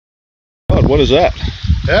what is that?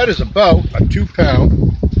 That is about a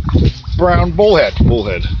 2-pound brown bullhead.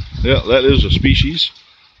 Bullhead. Yeah, that is a species.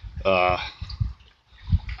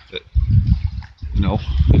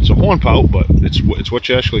 It's a hornpout, but it's what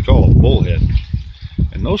you actually call a bullhead.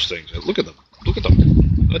 And those things, look at them. Look at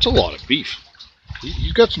them. That's a lot of beef.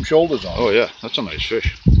 He's got some shoulders on him. Oh yeah, that's a nice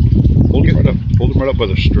fish. Hold him right up. Hold him right up by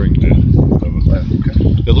the string there. Okay.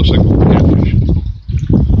 It looks like a catfish.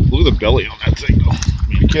 Look at the belly on that thing, though.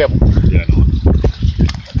 Be careful. Yeah, I know.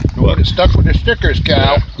 Don't get stuck with the stickers,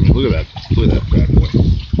 Cal. Yeah, I mean, look at that. Look at that bad boy.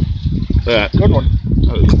 That. Good one.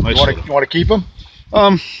 That is a nice. You want to keep him?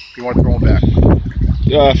 You want to throw him back?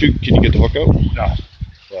 Yeah. Can you get the hook out? No.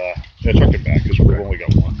 Yeah, tuck him back because we've only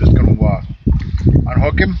got one. I'm just going to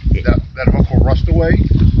unhook him. Yeah. That hook will rust away.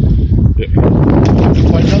 Yeah.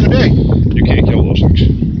 Find another day. You can't kill those things.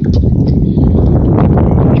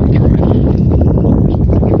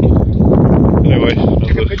 Anyway,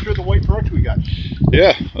 take a picture of the white perch we got.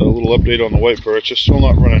 Yeah, a little update on the white perch. It's still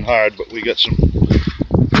not running hard, but we got some.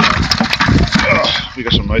 We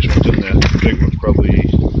got some nice ones in there. Big ones, probably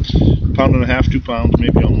 1.5 pounds, 2 pounds,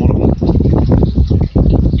 maybe on one of them.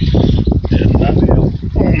 And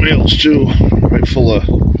all males too, right full of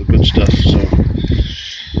the good stuff.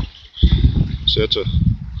 So that's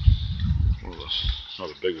not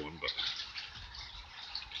a big one, but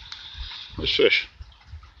nice fish.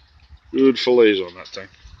 Good fillets on that thing.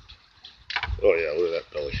 Oh yeah, look at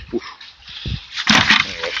that belly. Oof.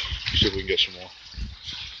 Anyway, let's see if we can get some more.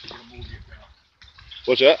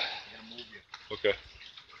 What's that? Okay.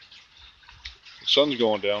 The sun's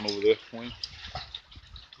going down over there, Wayne.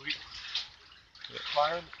 Sweet. Yeah.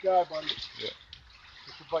 Fire in the sky, buddy. Yeah.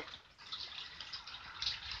 Get your bite.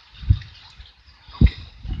 Okay.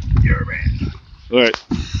 You're a man. All right.